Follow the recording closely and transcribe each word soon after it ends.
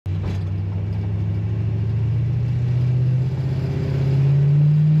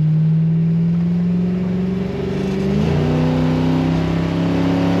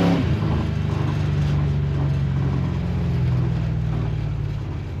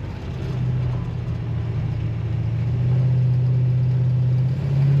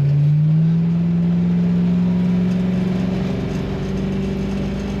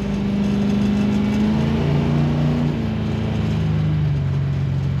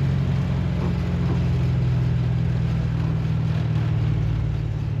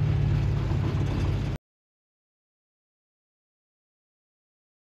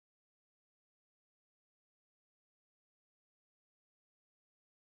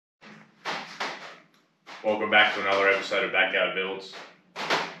Welcome back to another episode of Backyard Builds.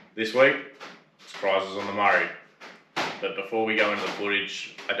 This week, it's Chrysler on the Murray. But before we go into the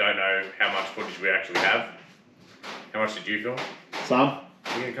footage, I don't know how much footage we actually have. How much did you film? Some. Are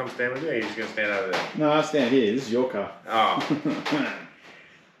you going to come stand with me, or are you just going to stand over there? No, I stand here. This is your car. Oh.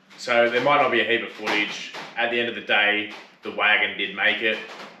 So there might not be a heap of footage. At the end of the day, the wagon did make it.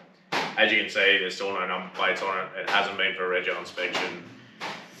 As you can see, there's still no number plates on it. It hasn't been for a rego inspection.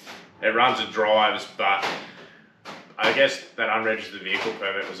 It runs and drives, but I guess that unregistered vehicle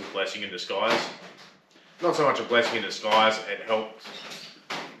permit was a blessing in disguise. Not so much a blessing in disguise, it helped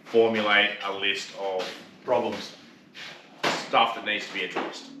formulate a list of Problems. stuff that needs to be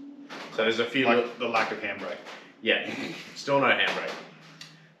addressed. So there's a few... Like the lack of handbrake. Yeah, still no handbrake.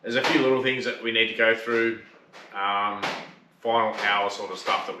 There's a few little things that we need to go through. Final hour sort of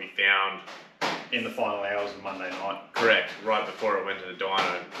stuff that we found. In the final hours of Monday night. Correct, right before it went to the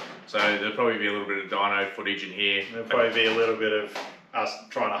dyno. So there'll probably be a little bit of dyno footage in here. There'll probably be a little bit of us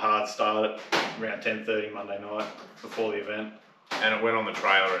trying to hard start it around 10:30 Monday night before the event. And it went on the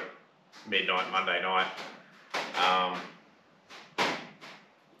trailer at midnight Monday night. I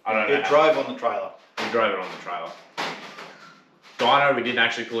don't know. It drove on the trailer. We drove it on the trailer. Dyno, we didn't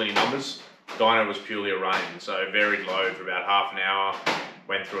actually pull any numbers. Dyno was purely a run, so varied load for about half an hour.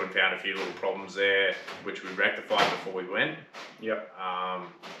 Went through and found a few little problems there, which we rectified before we went. Yep.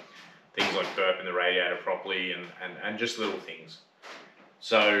 Things like burping the radiator properly and just little things.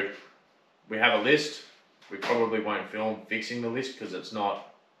 So we have a list. We probably won't film fixing the list because it's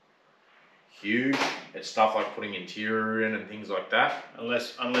not huge. It's stuff like putting interior in and things like that.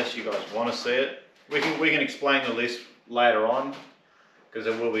 Unless you guys want to see it, we can explain the list later on because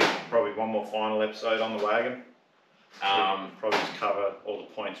there will be probably one more final episode on the wagon. Probably just cover all the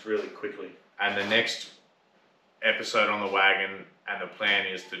points really quickly. And the next episode on the wagon, and the plan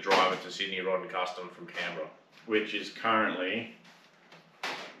is to drive it to Sydney Rod and Custom from Canberra, Which is currently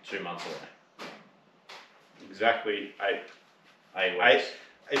 2 months away. exactly 8 weeks.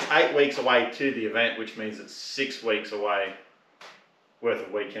 It's 8 weeks away to the event, which means it's 6 weeks away worth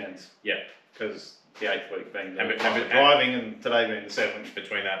of weekends. Yeah. Because the 8th week being the And driving and today being the 7th.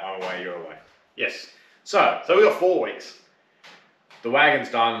 Between that, I'm away, you're away. Yes. So we got 4 weeks. the wagon's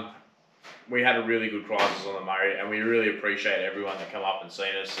done. We had a really good Chrysler on the Murray, and we really appreciate everyone that come up and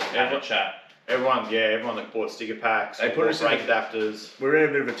seen us and had a chat. Everyone that bought sticker packs, They put us in brake adapters. We were in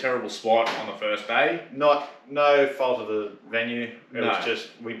a bit of a terrible spot on the first day. No fault of the venue. It No. was just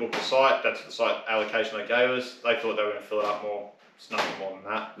we booked the site. That's the site allocation they gave us. They thought they were going to fill it up more. It's nothing more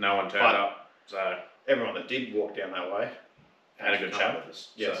than that. No one turned But up, so everyone that did walk down that way had a good chat with us.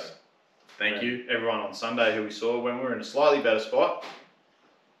 Yes. So, thank you. Everyone on Sunday who we saw when we were in a slightly better spot.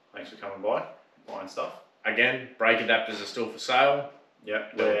 Thanks for coming by, buying stuff. Again, brake adapters are still for sale.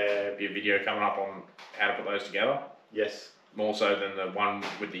 Yep. There'll be a video coming up on how to put those together. Yes. More so than the one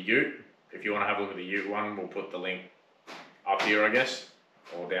with the ute. If you want to have a look at the ute one, we'll put the link up here, I guess,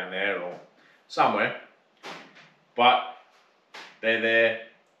 or down there, or somewhere. But they're there.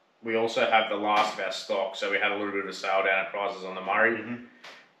 We also have the last of our stock, so we had a little bit of a sale down at Chrysler's on the Murray. Mm-hmm.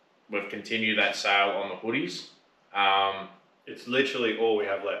 We've continued that sale on the hoodies. It's literally all we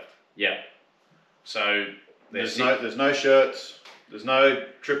have left. Yeah. So There's no shirts. There's no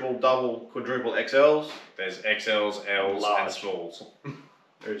triple, double, quadruple XLs. There's XLs, Ls, Large. and smalls.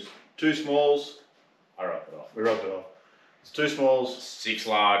 There's 2 smalls. I rubbed it off. We rubbed it off. It's 2 smalls. 6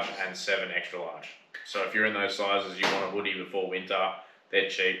 large and 7 extra large. So if you're in those sizes, you want a hoodie before winter, they're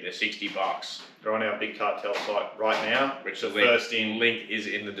cheap. They're $60. They're on our big cartel site right now. Which the the link is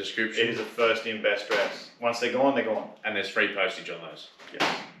in the description. It is a first in, best dress. Once they're gone, they're gone. And there's free postage on those.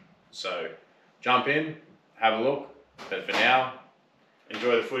 Yes. So jump in, have a look. But for now,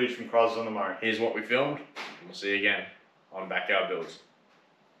 enjoy the footage from Chrysler on the Murray. here's what we filmed. We'll see you again on Backyard Builds.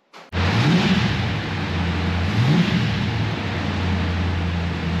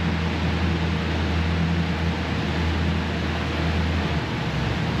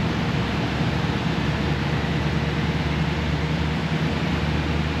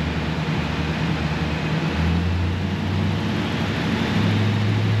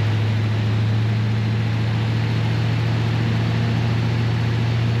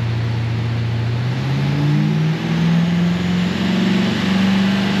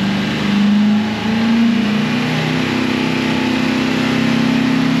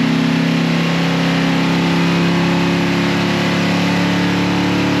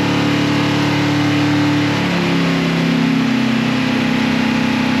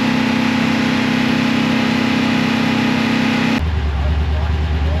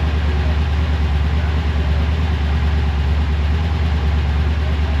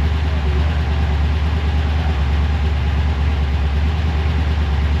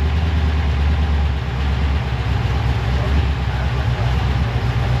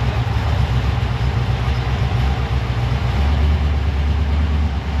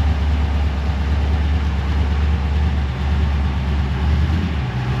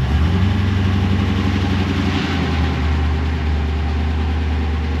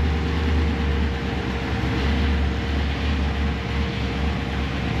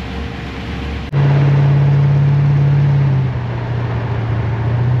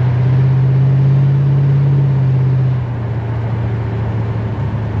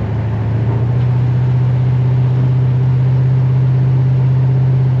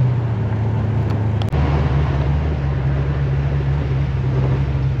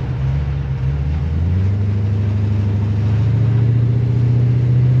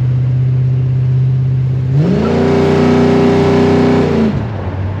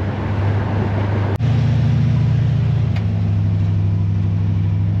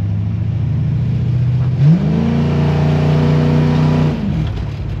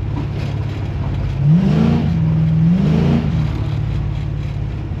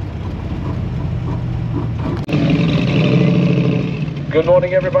 Good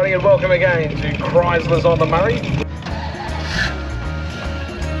morning everybody and welcome again to Chrysler's on the Murray.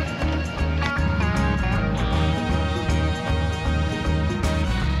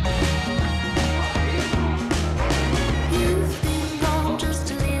 You've been gone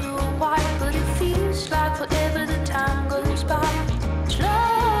just a little while, but it feels like forever the time goes by. Slowly.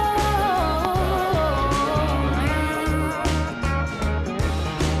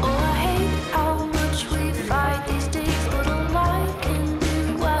 Oh, I hate how much we fight these days, but all I can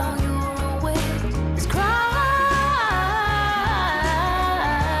do while you're away is cry.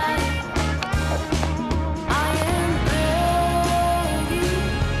 I am ready.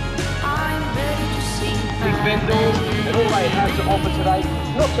 I'm ready to see Big vendors and all they have to offer today,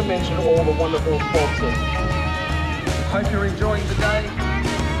 not to mention all the wonderful sponsors. Hope you're enjoying the day.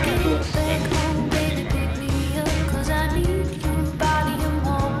 back home, baby, pick me up, 'cause I need your body and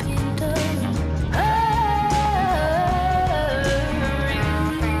walking done. Hurry.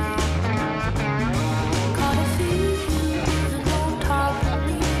 Gotta feel you moving on top of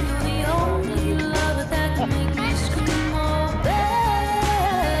me. You're the only lover that can make me scream, oh baby.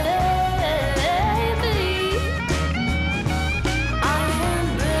 I am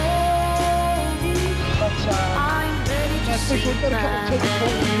ready. I'm ready to see my